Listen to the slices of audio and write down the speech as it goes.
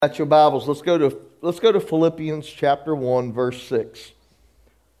At your Bibles, let's go to Philippians chapter 1, verse 6.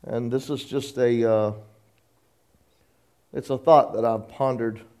 And this is just it's a thought that I've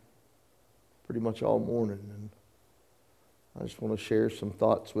pondered pretty much all morning, and I just want to share some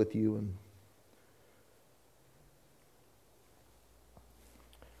thoughts with you.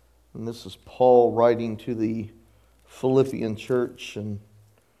 And this is Paul writing to the Philippian church, and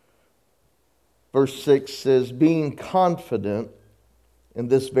verse 6 says, "Being confident in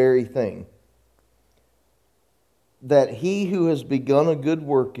this very thing, that he who has begun a good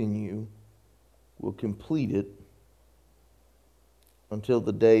work in you will complete it until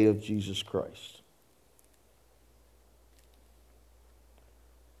the day of Jesus Christ."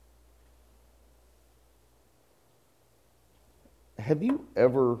 Have you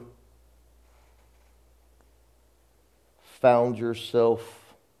ever found yourself,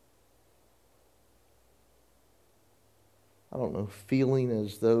 feeling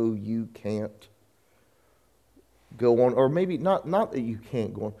as though you can't go on, or maybe not that you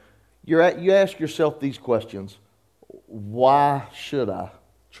can't go on. You ask yourself these questions: why should I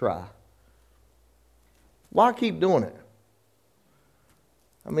try? Why keep doing it?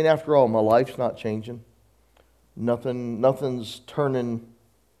 After all, my life's not changing. Nothing's turning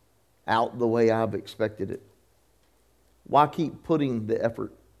out the way I've expected it. Why keep putting the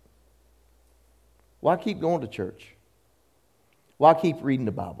effort? Why keep going to church? Why keep reading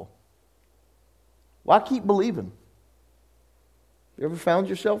the Bible? Why keep believing? You ever found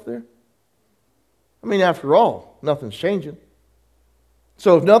yourself there? After all, nothing's changing.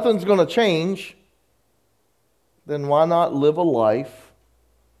 So if nothing's going to change, then why not live a life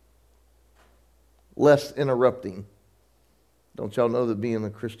less interrupting? Don't y'all know that being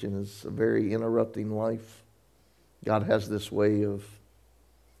a Christian is a very interrupting life? God has this way of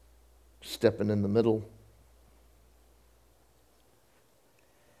stepping in the middle.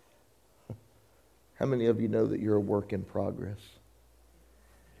 How many of you know that you're a work in progress?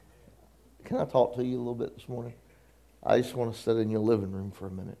 Can I talk to you a little bit this morning? I just want to sit in your living room for a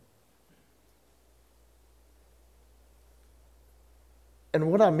minute.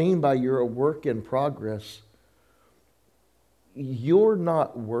 And what I mean by you're a work in progress, you're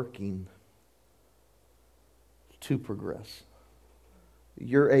not working to progress.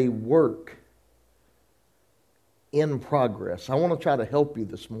 You're a work in progress. I want to try to help you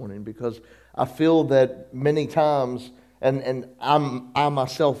this morning because I feel that many times, and I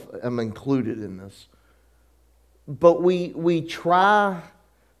myself am included in this, but we try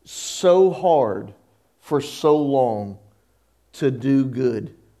so hard for so long to do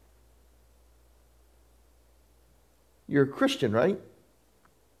good. You're a Christian, right?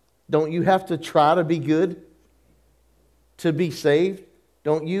 Don't you have to try to be good to be saved?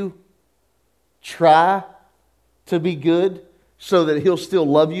 Don't you try to be good so that He'll still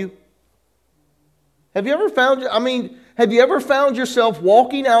love you? Have you ever found yourself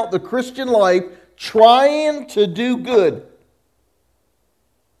walking out the Christian life trying to do good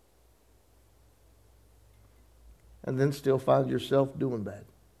and then still find yourself doing bad?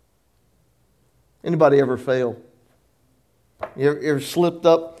 Anybody ever fail? You ever slipped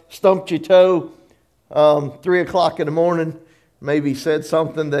up, stumped your toe, 3 o'clock in the morning, maybe said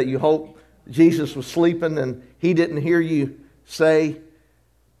something that you hope Jesus was sleeping and He didn't hear you say?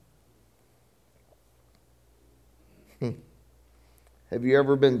 Have you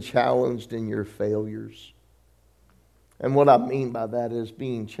ever been challenged in your failures? And what I mean by that is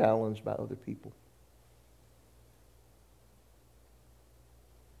being challenged by other people.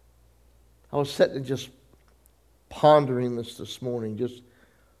 I was sitting and just pondering this morning,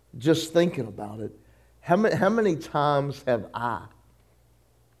 just thinking about it. How many times have I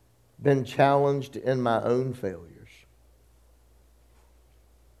been challenged in my own failures?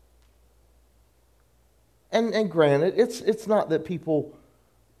 And granted, it's not that people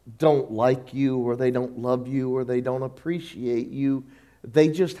don't like you or they don't love you or they don't appreciate you. They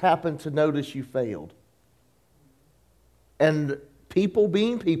just happen to notice you failed. And people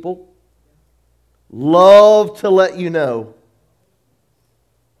being people love to let you know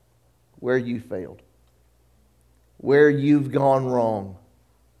where you failed, where you've gone wrong.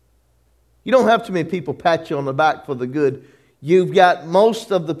 You don't have too many people pat you on the back for the good. You've got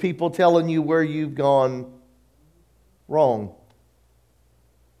most of the people telling you where you've gone wrong.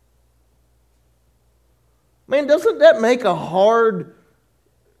 Man, doesn't that make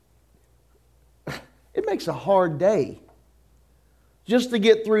it makes a hard day just to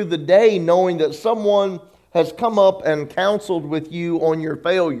get through the day knowing that someone has come up and counseled with you on your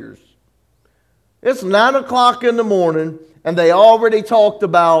failures. It's 9 o'clock in the morning and they already talked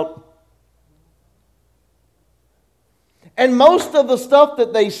about And most of the stuff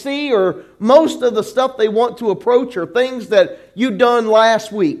that they see or most of the stuff they want to approach are things that you done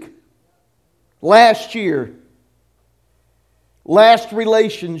last week, last year, last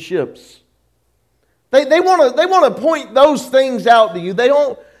relationships. They want to point those things out to you. They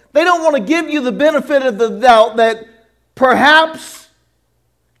don't want to give you the benefit of the doubt that perhaps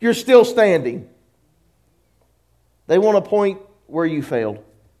you're still standing. They want to point where you failed.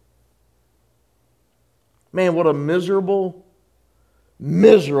 Man, what a miserable,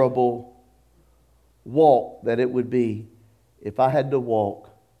 miserable walk that it would be if I had to walk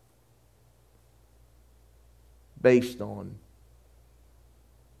based on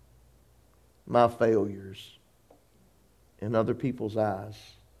my failures in other people's eyes,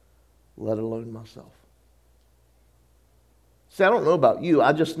 let alone myself. See, I don't know about you.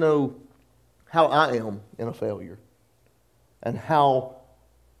 I just know how I am in a failure and how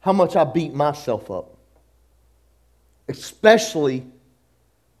much I beat myself up. Especially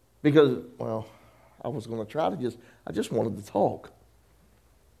because, well, I was going to try to I just wanted to talk.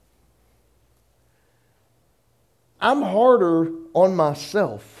 I'm harder on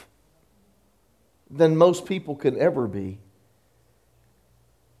myself than most people could ever be.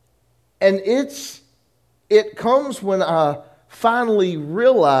 And it comes when I finally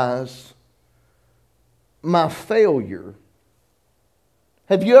realize my failure.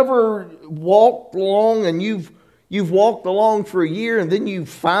 Have you ever walked along and you've walked along for a year and then you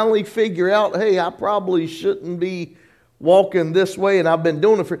finally figure out, hey, I probably shouldn't be walking this way and I've been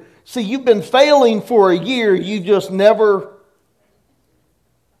doing it for... See, you've been failing for a year. You just never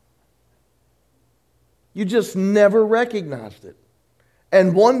recognized it.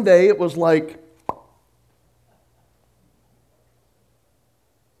 And one day it was like,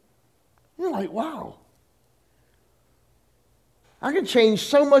 you're like, wow. I could change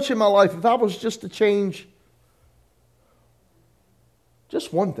so much in my life if I was just to change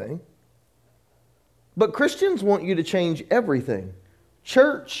just one thing. But Christians want you to change everything.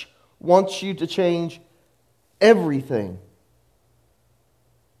 Church wants you to change everything.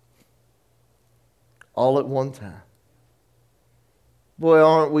 All at one time. Boy,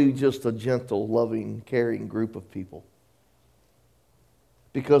 aren't we just a gentle, loving, caring group of people?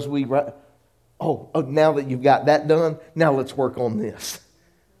 Because now that you've got that done, now let's work on this.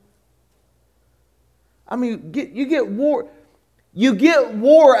 I mean, you get wore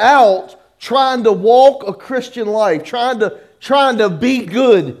out trying to walk a Christian life, trying to be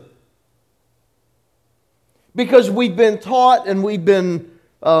good. Because we've been taught and we've been,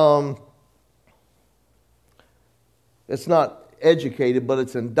 it's not educated, but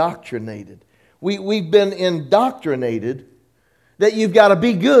it's indoctrinated. We've been indoctrinated that you've got to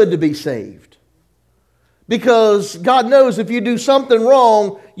be good to be saved. Because God knows if you do something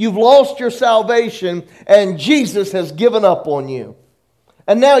wrong, you've lost your salvation and Jesus has given up on you.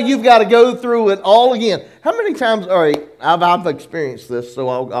 And now you've got to go through it all again. How many times, all right, I've experienced this, so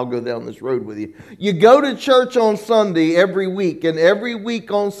I'll go down this road with you. You go to church on Sunday every week, and every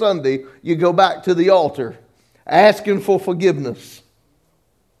week on Sunday, you go back to the altar asking for forgiveness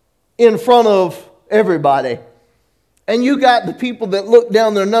in front of everybody. And you got the people that look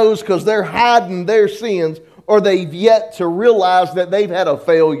down their nose because they're hiding their sins, or they've yet to realize that they've had a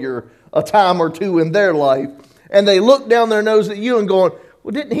failure a time or two in their life. And they look down their nose at you and going,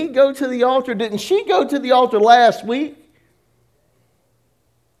 well, didn't he go to the altar? Didn't she go to the altar last week?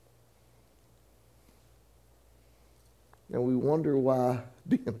 And we wonder why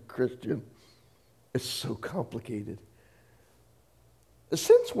being a Christian is so complicated.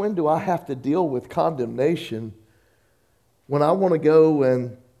 Since when do I have to deal with condemnation when I want to go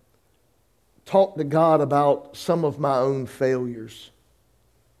and talk to God about some of my own failures?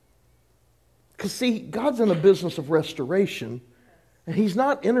 Because see, God's in a business of restoration, and He's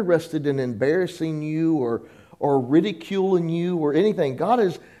not interested in embarrassing you or ridiculing you or anything. God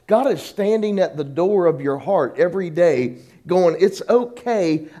is standing at the door of your heart every day going, it's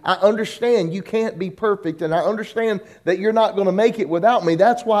okay, I understand you can't be perfect, and I understand that you're not going to make it without me.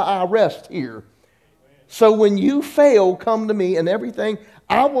 That's why I rest here. So when you fail, come to me and everything,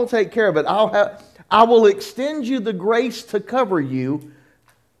 I will take care of it. I will extend you the grace to cover you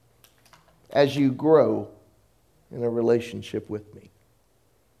as you grow in a relationship with me.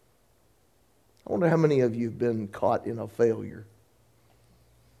 I wonder how many of you have been caught in a failure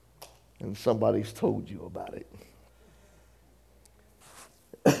and somebody's told you about it.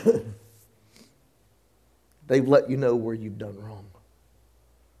 They've let you know where you've done wrong.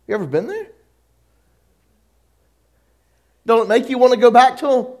 You ever been there? Don't it make you want to go back to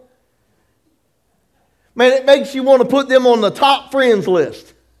them? Man, it makes you want to put them on the top friends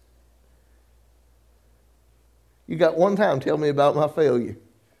list. You got one time, tell me about my failure.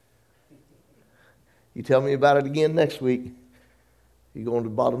 You tell me about it again next week, you're going to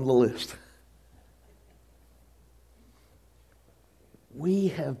the bottom of the list.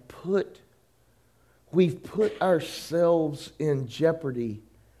 We've put ourselves in jeopardy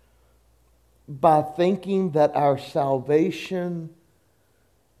by thinking that our salvation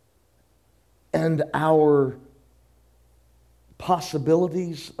and our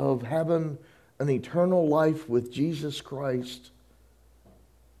possibilities of having an eternal life with Jesus Christ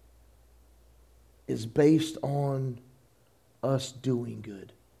is based on us doing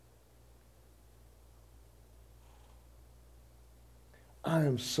good. I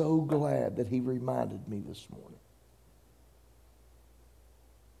am so glad that he reminded me this morning.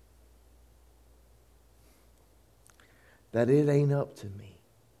 That it ain't up to me.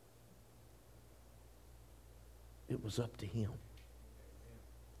 It was up to him.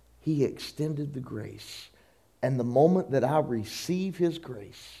 He extended the grace. And the moment that I receive his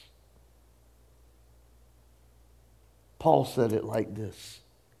grace, Paul said it like this: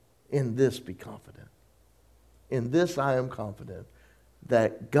 in this be confident. In this I am confident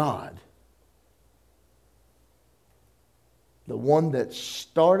that God, the one that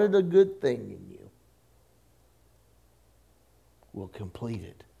started a good thing in you, will complete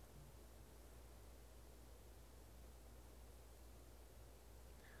it.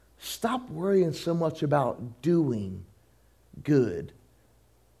 Stop worrying so much about doing good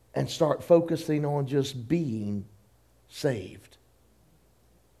and start focusing on just being saved.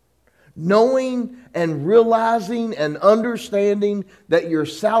 Knowing and realizing and understanding that your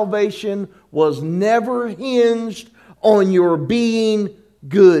salvation was never hinged on your being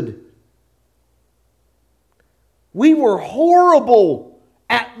good. We were horrible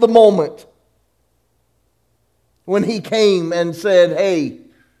at the moment when he came and said, hey,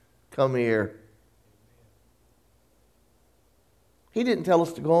 come here. He didn't tell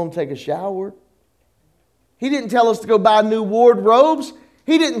us to go home and take a shower. He didn't tell us to go buy new wardrobes.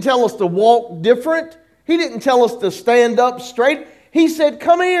 He didn't tell us to walk different. He didn't tell us to stand up straight. He said,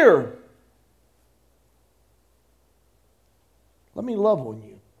 come here. Let me love on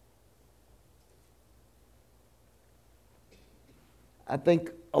you. I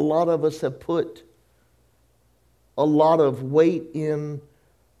think a lot of us have put a lot of weight in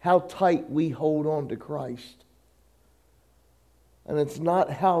how tight we hold on to Christ. And it's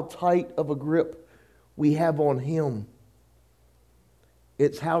not how tight of a grip we have on him.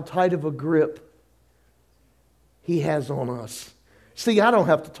 It's how tight of a grip he has on us. See, I don't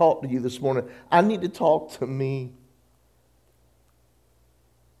have to talk to you this morning. I need to talk to me.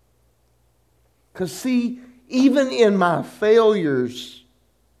 Because see, even in my failures,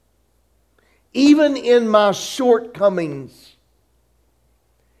 even in my shortcomings,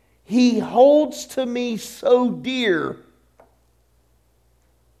 he holds to me so dear.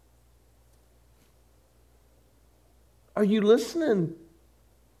 Are you listening?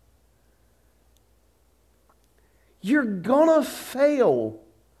 You're gonna fail.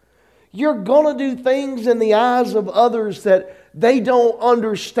 You're gonna do things in the eyes of others that they don't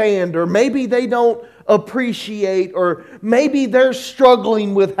understand, or maybe they don't appreciate, or maybe they're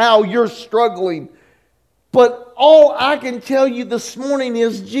struggling with how you're struggling. But all I can tell you this morning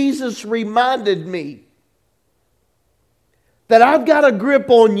is Jesus reminded me that I've got a grip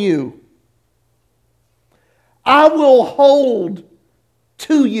on you. I will hold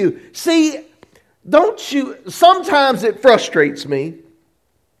to you. See, sometimes it frustrates me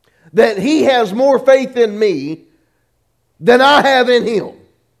that he has more faith in me than I have in him.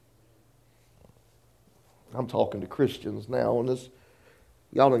 I'm talking to Christians now, and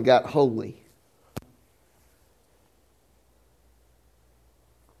y'all done got holy.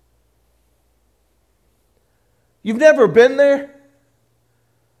 You've never been there?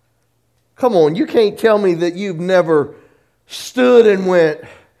 Come on, you can't tell me that you've never stood and went,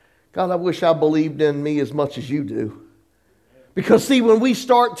 God, I wish I believed in me as much as you do. Because see, when we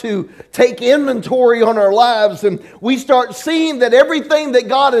start to take inventory on our lives and we start seeing that everything that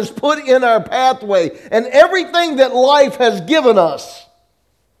God has put in our pathway and everything that life has given us,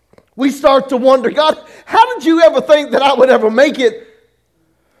 we start to wonder, God, how did you ever think that I would ever make it?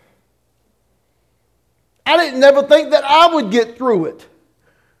 I didn't never think that I would get through it.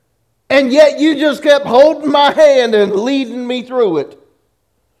 And yet you just kept holding my hand and leading me through it.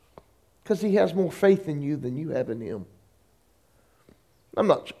 Because he has more faith in you than you have in him.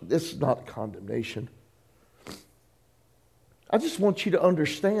 This is not condemnation. I just want you to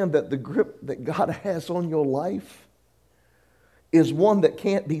understand that the grip that God has on your life is one that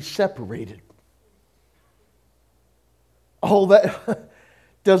can't be separated. Oh,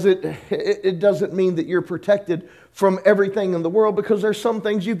 It doesn't mean that you're protected from everything in the world, because there's some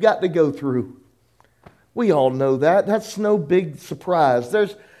things you've got to go through. We all know that. That's no big surprise.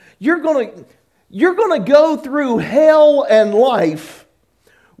 You're going to go through hell and life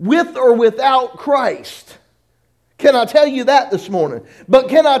with or without Christ. Can I tell you that this morning? But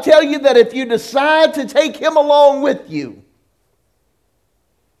can I tell you that if you decide to take Him along with you,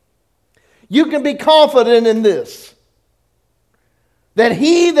 you can be confident in this, that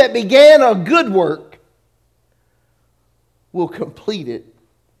He that began a good work will complete it.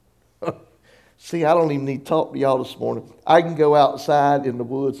 See, I don't even need to talk to y'all this morning. I can go outside in the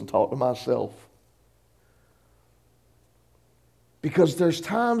woods and talk to myself. Because there's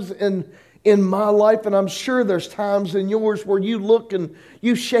times in my life, and I'm sure there's times in yours, where you look and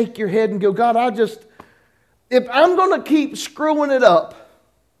you shake your head and go, God, if I'm going to keep screwing it up,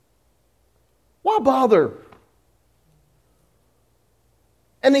 why bother?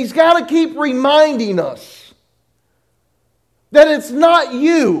 And He's got to keep reminding us that it's not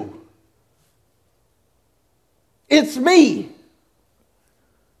you. It's me.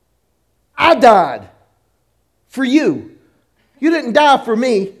 I died for you. You didn't die for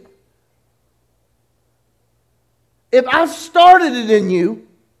me. If I started it in you,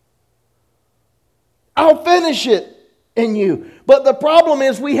 I'll finish it in you. But the problem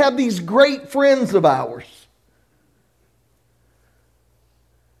is, we have these great friends of ours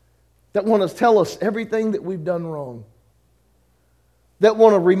that want to tell us everything that we've done wrong. That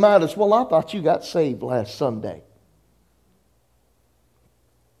want to remind us, well, I thought you got saved last Sunday.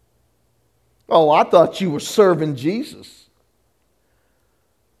 Oh, I thought you were serving Jesus.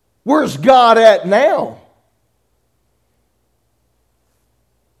 Where's God at now?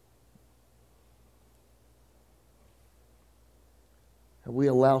 And we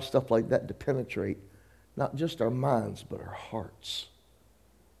allow stuff like that to penetrate not just our minds, but our hearts.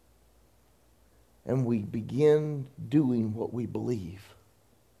 And we begin doing what we believe.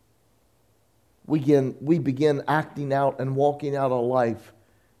 We begin acting out and walking out a life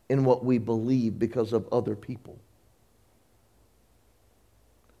in what we believe because of other people,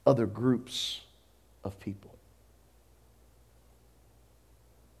 other groups of people.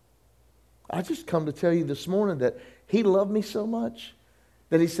 I just come to tell you this morning that He loved me so much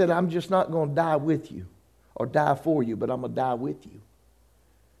that He said, I'm just not going to die with you or die for you, but I'm going to die with you.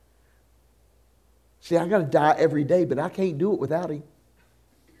 See, I got to die every day, but I can't do it without Him.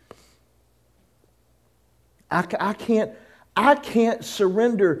 I can't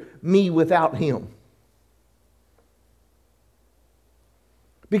surrender me without Him.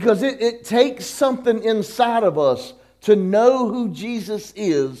 Because it takes something inside of us to know who Jesus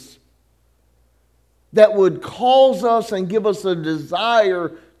is that would cause us and give us a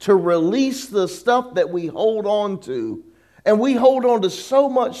desire to release the stuff that we hold on to. And we hold on to so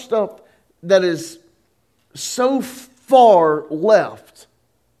much stuff that is so far left.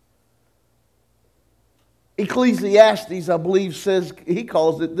 Ecclesiastes, I believe, says, he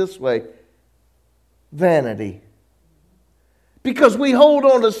calls it this way, vanity. Because we hold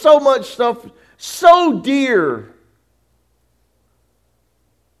on to so much stuff so dear.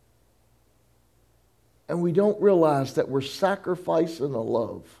 And we don't realize that we're sacrificing a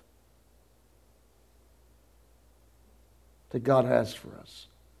love that God has for us,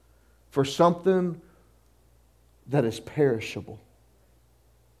 for something that is perishable.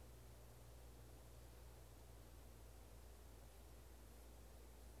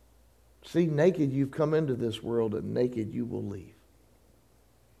 See, naked you've come into this world, and naked you will leave.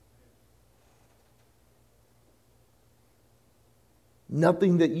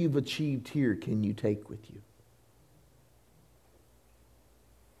 Nothing that you've achieved here can you take with you.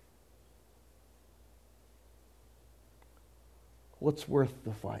 What's worth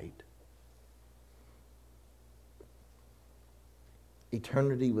the fight?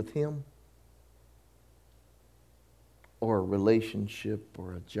 Eternity with Him? Or a relationship,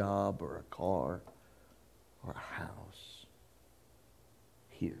 or a job, or a car, or a house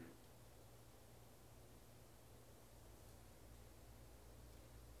here?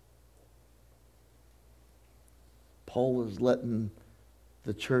 Paul is letting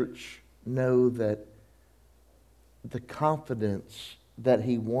the church know that the confidence that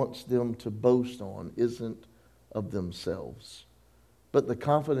he wants them to boast on isn't of themselves, but the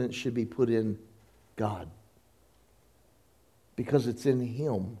confidence should be put in God. Because it's in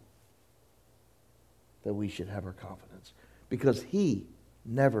Him that we should have our confidence. Because He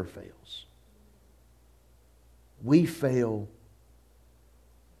never fails. We fail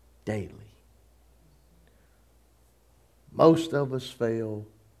daily. Most of us fail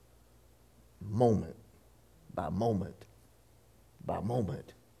moment by moment by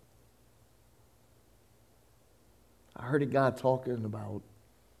moment. I heard a guy talking about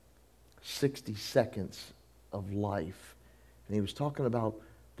 60 seconds of life. And he was talking about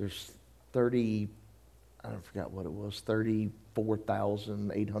there's 30, I forgot what it was,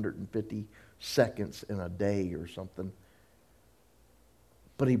 34,850 seconds in a day or something.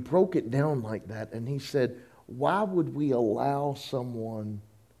 But he broke it down like that, and he said, why would we allow someone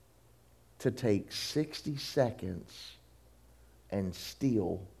to take 60 seconds and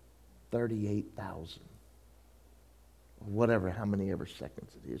steal 38,000? Whatever, how many ever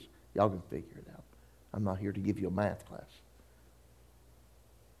seconds it is. Y'all can figure it out. I'm not here to give you a math class.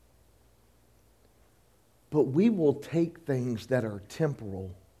 But we will take things that are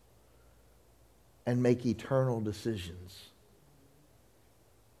temporal and make eternal decisions.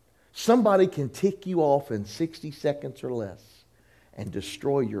 Somebody can tick you off in 60 seconds or less and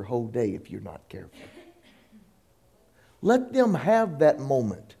destroy your whole day if you're not careful. Let them have that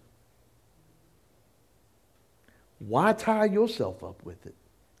moment. Why tie yourself up with it?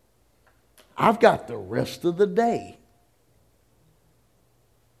 I've got the rest of the day.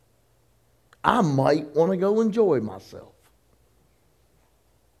 I might want to go enjoy myself.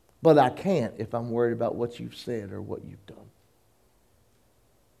 But I can't if I'm worried about what you've said or what you've done.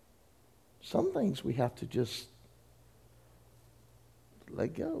 Some things we have to just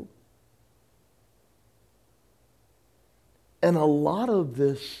let go. And a lot of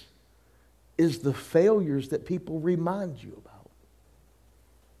this is the failures that people remind you about.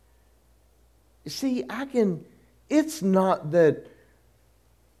 You see, it's not that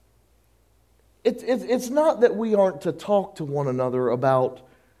it's not that we aren't to talk to one another about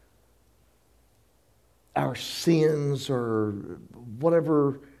our sins or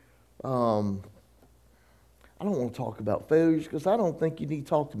whatever. I don't want to talk about failures because I don't think you need to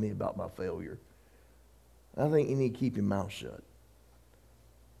talk to me about my failure. I think you need to keep your mouth shut.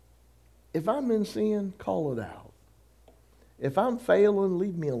 If I'm in sin, call it out. If I'm failing,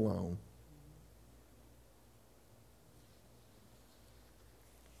 leave me alone.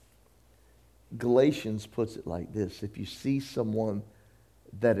 Galatians puts it like this: if you see someone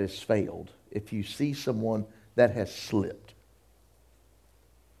that has failed, if you see someone that has slipped,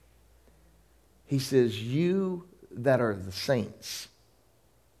 he says, you that are the saints,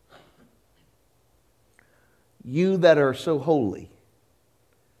 you that are so holy,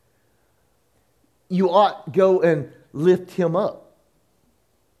 you ought go and lift him up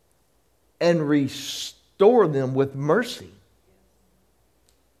and restore them with mercy,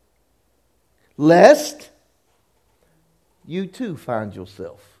 lest you too find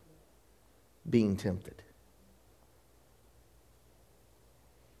yourself being tempted.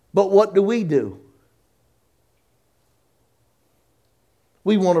 But what do?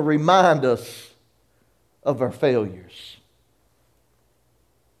 We want to remind us of our failures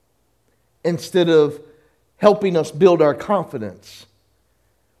instead of helping us build our confidence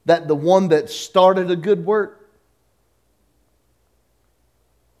that the one that started a good work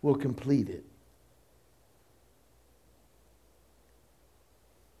will complete it.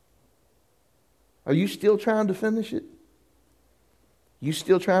 Are you still trying to finish it? You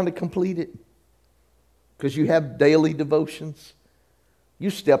still trying to complete it? Because you have daily devotions. You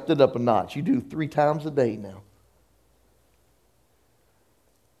stepped it up a notch. You do 3 times a day now.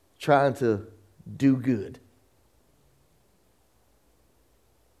 Trying to do good.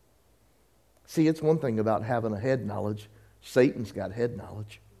 See, it's one thing about having a head knowledge. Satan's got head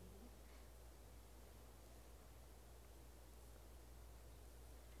knowledge.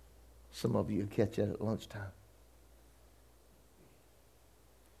 Some of you catch that at lunchtime.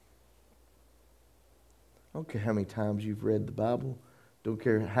 I don't care how many times you've read the Bible. Don't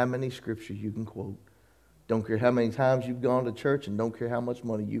care how many scriptures you can quote. Don't care how many times you've gone to church, and don't care how much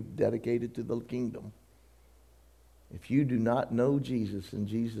money you've dedicated to the kingdom. If you do not know Jesus and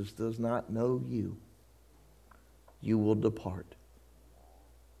Jesus does not know you, you will depart.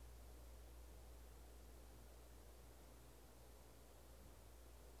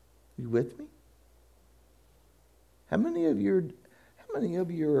 You with me? How many of you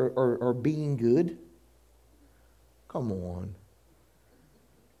are being good? Come on.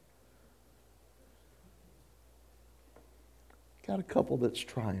 Got a couple that's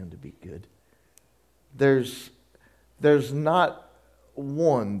trying to be good. There's not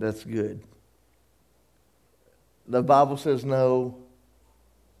one that's good. The Bible says no,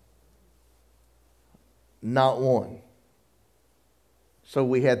 not one. So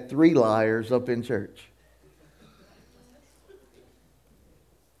we had 3 liars up in church.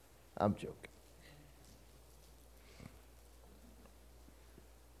 I'm joking.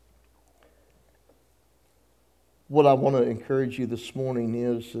 what I want to encourage you this morning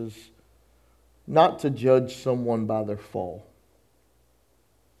is not to judge someone by their fall.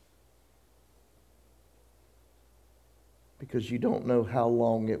 Because you don't know how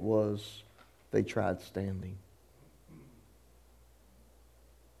long it was they tried standing.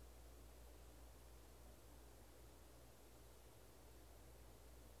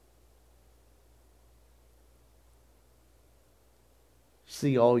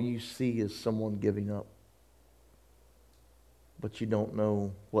 See, all you see is someone giving up. But you don't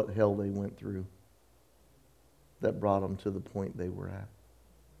know what hell they went through that brought them to the point they were at.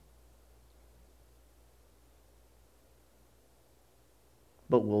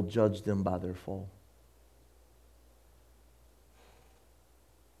 But we'll judge them by their fall.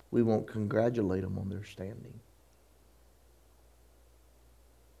 We won't congratulate them on their standing.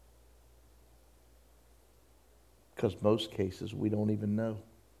 Because most cases we don't even know.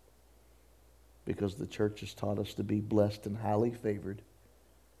 Because the church has taught us to be blessed and highly favored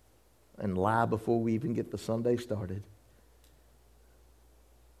and lie before we even get the Sunday started.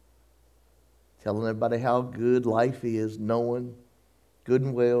 Telling everybody how good life is, knowing good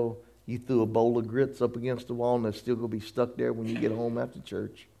and well you threw a bowl of grits up against the wall and they're still going to be stuck there when you get home after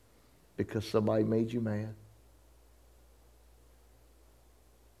church because somebody made you mad.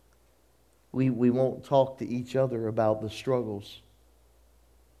 We won't talk to each other about the struggles.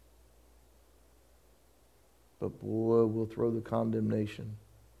 But boy, we'll throw the condemnation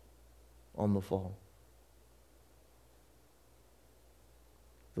on the fall.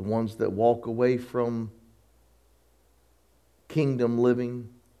 The ones that walk away from kingdom living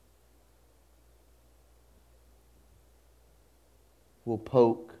will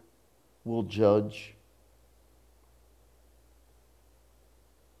poke, will judge,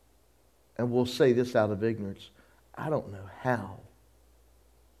 and we'll say this out of ignorance. I don't know how.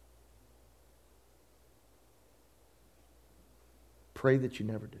 Pray that you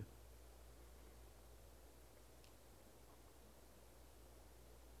never do.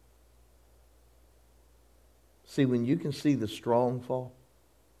 See, when you can see the strong fall,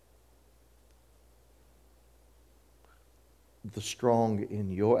 the strong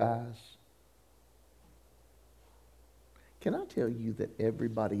in your eyes, can I tell you that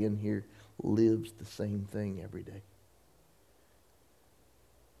everybody in here lives the same thing every day?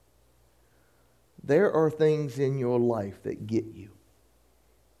 There are things in your life that get you.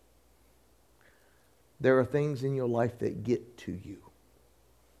 There are things in your life that get to you.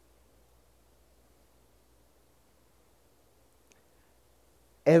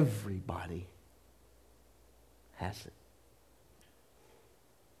 Everybody has it.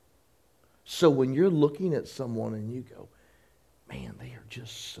 So when you're looking at someone and you go, man, they're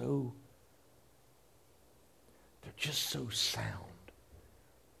just so sound.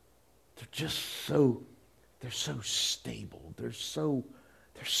 They're so stable. They're so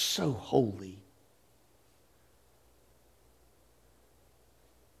holy.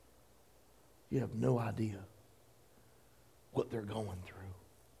 You have no idea what they're going through.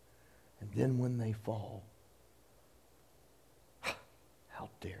 And then when they fall, how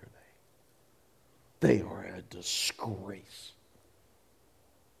dare they? They are a disgrace.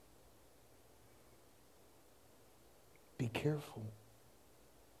 Be careful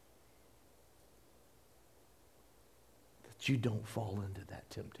that you don't fall into that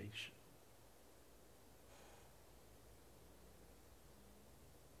temptation.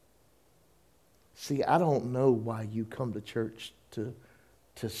 See, I don't know why you come to church to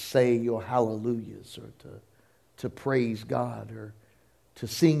say your hallelujahs or to praise God or to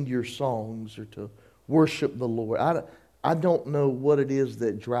sing your songs or to worship the Lord. I don't know what it is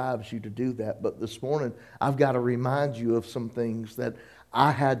that drives you to do that, but this morning I've got to remind you of some things that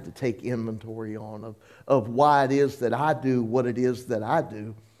I had to take inventory on of why it is that I do what it is that I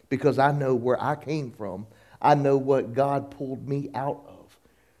do, because I know where I came from. I know what God pulled me out of.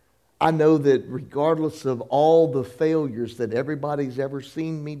 I know that regardless of all the failures that everybody's ever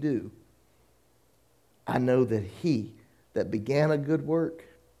seen me do, I know that He that began a good work,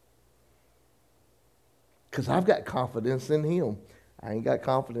 because I've got confidence in Him. I ain't got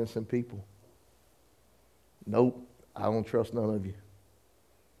confidence in people. Nope, I don't trust none of you.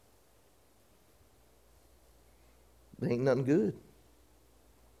 There ain't nothing good.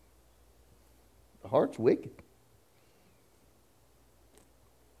 The heart's wicked.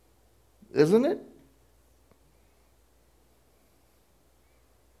 Isn't it?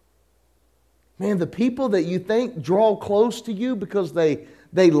 Man, the people that you think draw close to you because they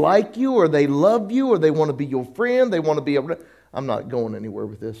like you or they love you or they want to be your friend, they want to be a... I'm not going anywhere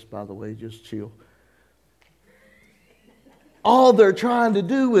with this, by the way, just chill. All they're trying to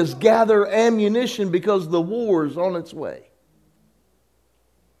do is gather ammunition because the war's on its way.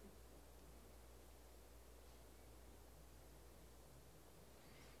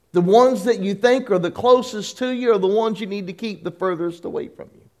 The ones that you think are the closest to you are the ones you need to keep the furthest away from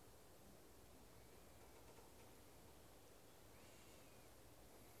you.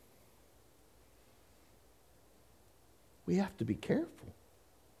 We have to be careful.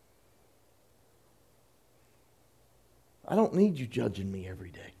 I don't need you judging me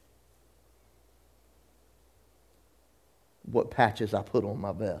every day. What patches I put on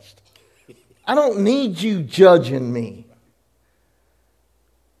my vest. I don't need you judging me.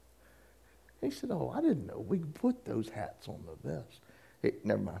 He said, oh, I didn't know we could put those hats on the vest. Hey,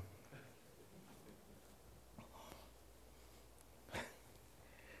 never mind.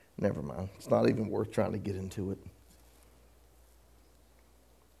 Never mind. It's not even worth trying to get into it.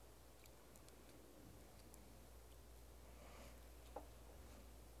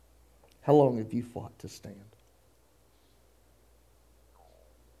 How long have you fought to stand?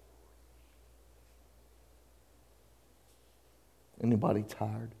 Anybody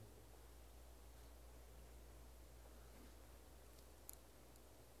tired?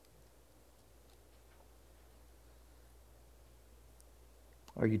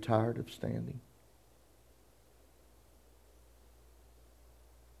 Are you tired of standing?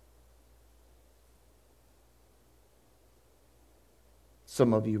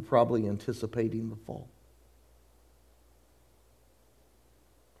 Some of you are probably anticipating the fall.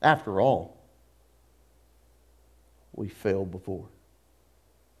 After all, we failed before.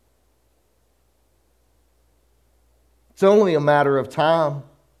 It's only a matter of time.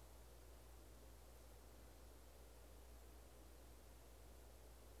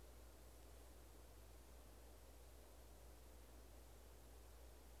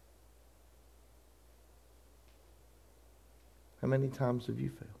 How many times have you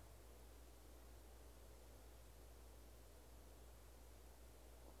failed?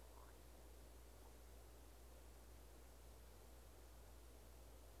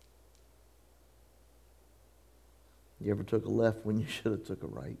 You ever took a left when you should have took a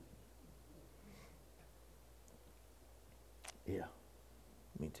right? Yeah,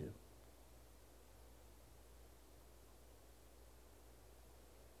 me too.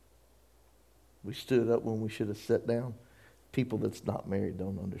 We stood up when we should have sat down. People that's not married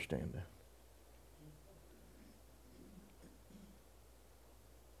don't understand that.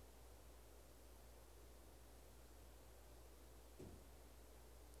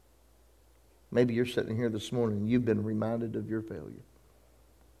 Maybe you're sitting here this morning and you've been reminded of your failure.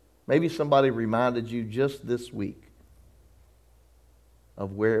 Maybe somebody reminded you just this week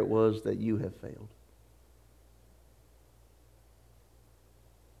of where it was that you have failed.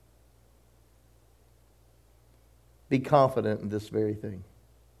 Be confident in this very thing,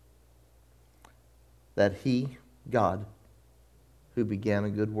 that He, God, who began a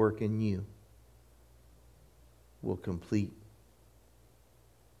good work in you, will complete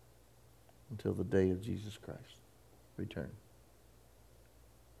until the day of Jesus Christ's return.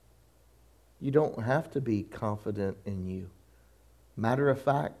 You don't have to be confident in you. Matter of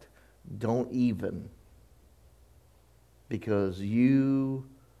fact, don't even, because you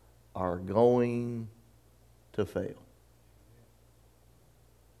are going to fail.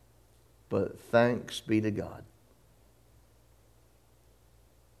 But thanks be to God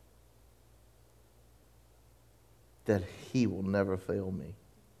that He will never fail me,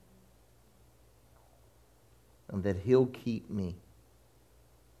 and that He'll keep me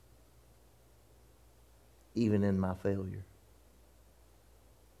even in my failure.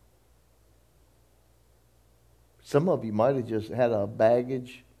 Some of you might have just had a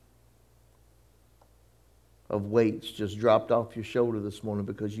baggage of weights just dropped off your shoulder this morning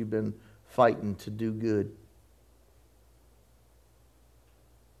because you've been fighting to do good.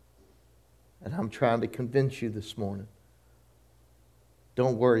 And I'm trying to convince you this morning,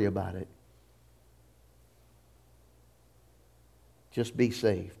 don't worry about it. Just be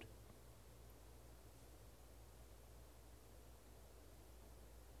saved.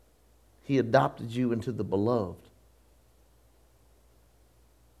 He adopted you into the beloved.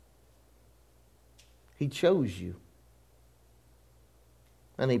 He chose you.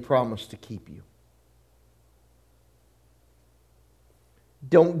 And He promised to keep you.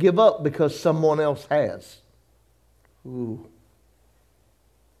 Don't give up because someone else has. Ooh.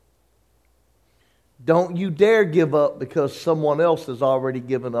 Don't you dare give up because someone else has already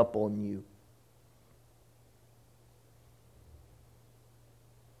given up on you.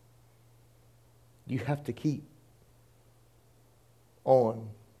 You have to keep on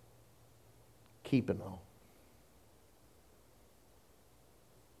keeping on.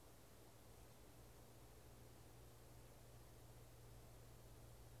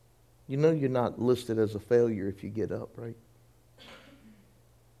 You know you're not listed as a failure if you get up, right?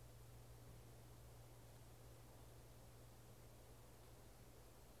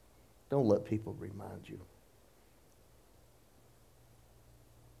 Don't let people remind you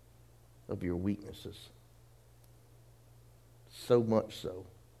of your weaknesses. So much so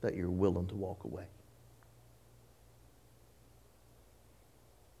that you're willing to walk away.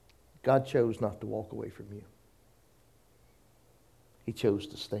 God chose not to walk away from you. He chose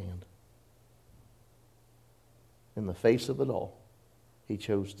to stand. In the face of it all, He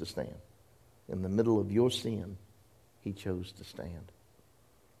chose to stand. In the middle of your sin, He chose to stand.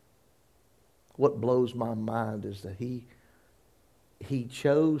 What blows my mind is that He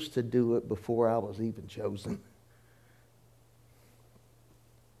chose to do it before I was even chosen.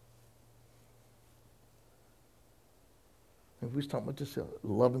 If we was talking about just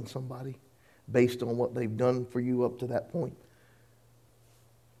loving somebody based on what they've done for you up to that point.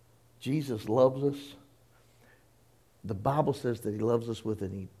 Jesus loves us. The Bible says that He loves us with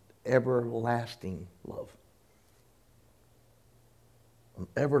an everlasting love. An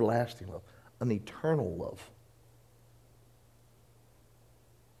everlasting love. An eternal love.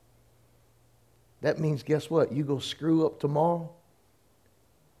 That means, guess what? You go screw up tomorrow,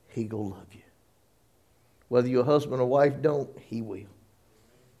 He go love you. Whether your husband or wife don't, He will.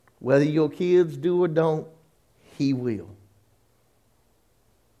 Whether your kids do or don't, He will.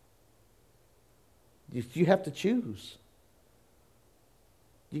 You have to choose.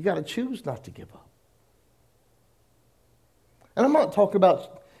 You got to choose not to give up. And I'm not talking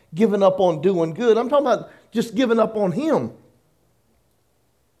about giving up on doing good. I'm talking about just giving up on Him.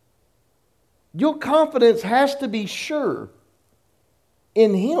 Your confidence has to be sure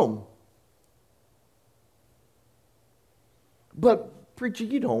in Him. But, preacher,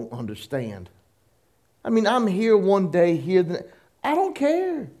 you don't understand. I mean, I'm here one day, here the next. I don't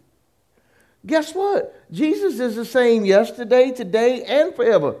care. Guess what? Jesus is the same yesterday, today, and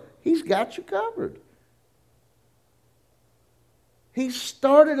forever. He's got you covered. He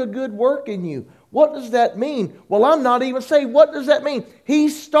started a good work in you. What does that mean? Well, I'm not even saying, what does that mean? He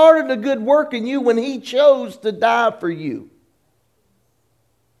started a good work in you when He chose to die for you.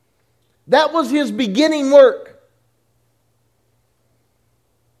 That was His beginning work.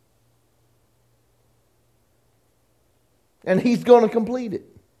 And He's going to complete it.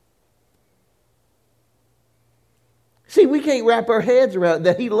 See, we can't wrap our heads around it,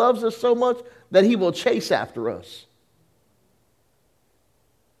 that He loves us so much that He will chase after us.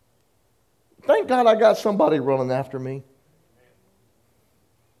 Thank God I got somebody running after me.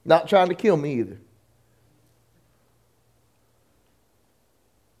 Not trying to kill me either.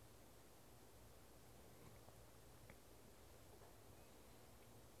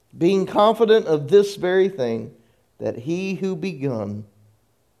 Being confident of this very thing, that He who begun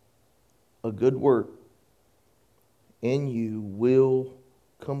a good work in you will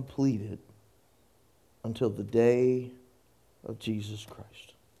complete it until the day of Jesus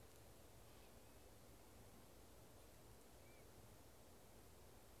Christ.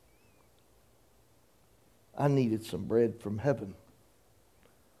 I needed some bread from heaven.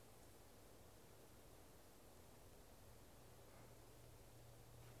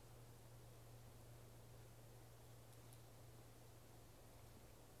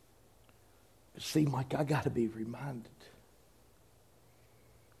 See, Mike, I got to be reminded.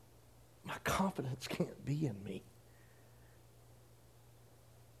 My confidence can't be in me.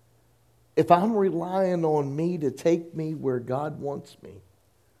 If I'm relying on me to take me where God wants me,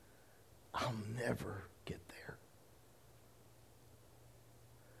 I'll never get there.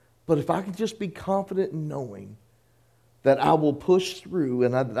 But if I can just be confident in knowing that I will push through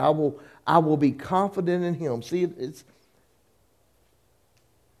and I will be confident in Him. See, it's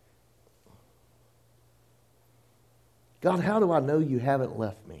God, how do I know You haven't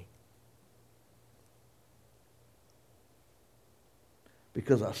left me?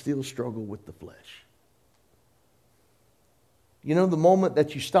 Because I still struggle with the flesh. You know, the moment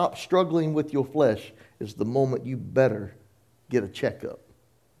that you stop struggling with your flesh is the moment you better get a checkup.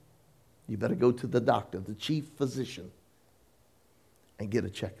 You better go to the doctor, the chief physician, and get a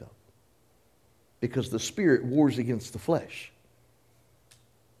checkup. Because the spirit wars against the flesh.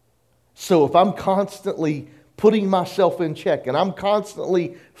 So if I'm constantly putting myself in check and I'm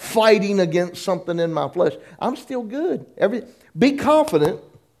constantly fighting against something in my flesh, I'm still good. Be confident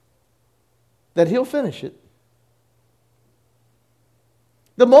that He'll finish it.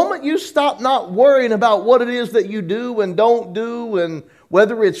 The moment you stop not worrying about what it is that you do and don't do and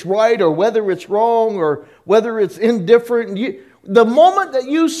whether it's right or whether it's wrong or whether it's indifferent, the moment that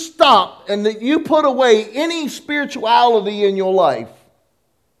you stop and that you put away any spirituality in your life,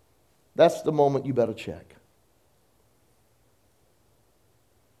 that's the moment you better check.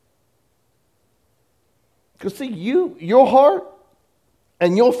 Because see, your heart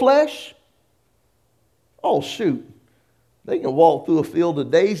and your flesh, oh shoot, they can walk through a field of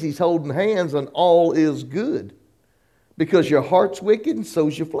daisies holding hands and all is good. Because your heart's wicked and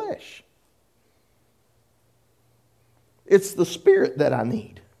so's your flesh. It's the Spirit that I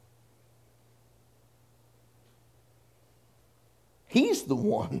need. He's the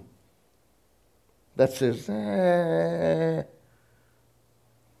one that says,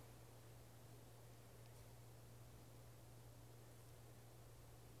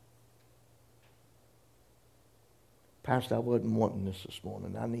 Pastor, I wasn't wanting this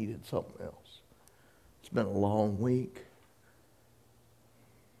morning. I needed something else. It's been a long week.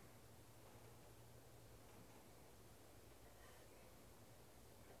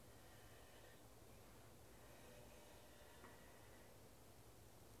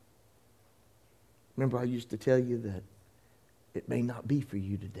 Remember, I used to tell you that it may not be for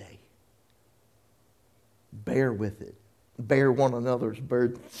you today. Bear with it. Bear one another's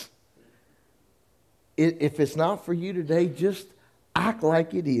burdens. If it's not for you today, just act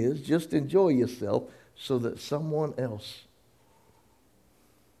like it is. Just enjoy yourself so that someone else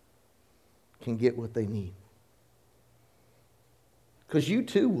can get what they need. Because you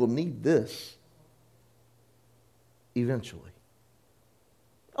too will need this eventually.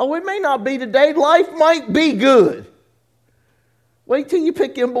 Oh, it may not be today. Life might be good. Wait till you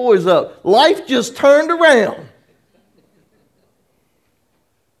pick them boys up. Life just turned around.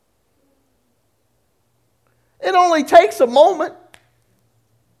 It only takes a moment.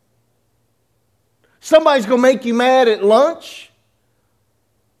 Somebody's going to make you mad at lunch.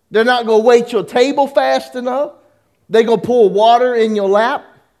 They're not going to wait your table fast enough. They're going to pour water in your lap.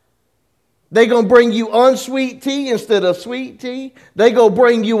 They're going to bring you unsweet tea instead of sweet tea. They're going to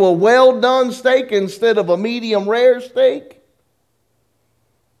bring you a well-done steak instead of a medium rare steak.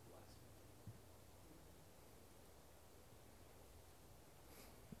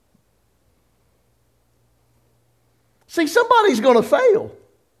 See, somebody's going to fail.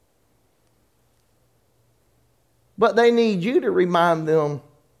 But they need you to remind them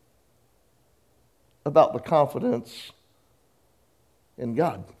about the confidence in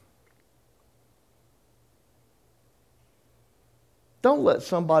God. Don't let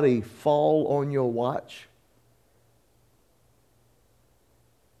somebody fall on your watch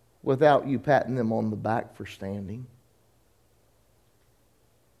without you patting them on the back for standing.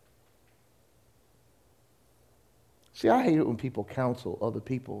 See, I hate it when people counsel other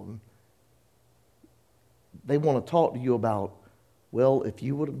people and they want to talk to you about, well, if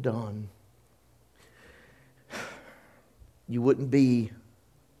you would have done, you wouldn't be.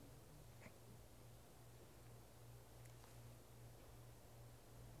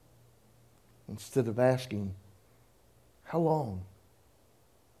 Instead of asking, how long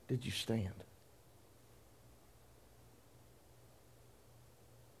did you stand?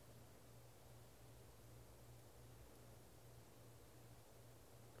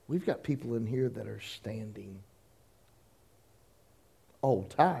 We've got people in here that are standing. Oh,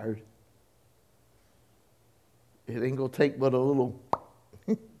 tired. It ain't going to take but a little.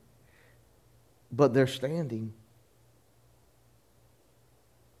 But they're standing.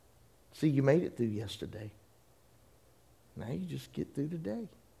 See, you made it through yesterday. Now you just get through today.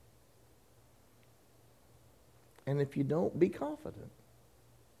 And if you don't, be confident.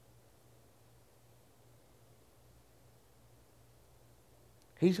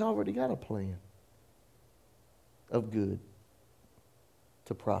 He's already got a plan of good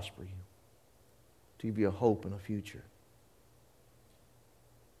to prosper you, to give you a hope and a future.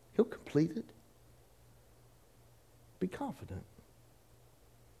 He'll complete it. Be confident.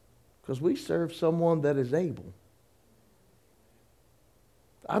 Because we serve someone that is able.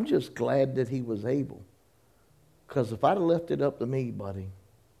 I'm just glad that he was able. Because if I'd have left it up to me, buddy,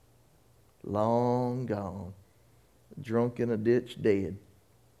 long gone, drunk in a ditch, dead.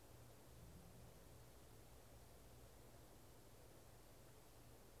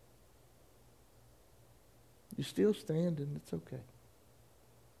 You're still standing. It's okay.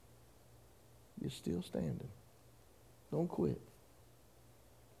 You're still standing. Don't quit.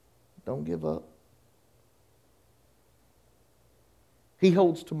 Don't give up. He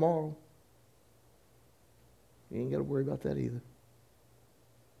holds tomorrow. You ain't got to worry about that either.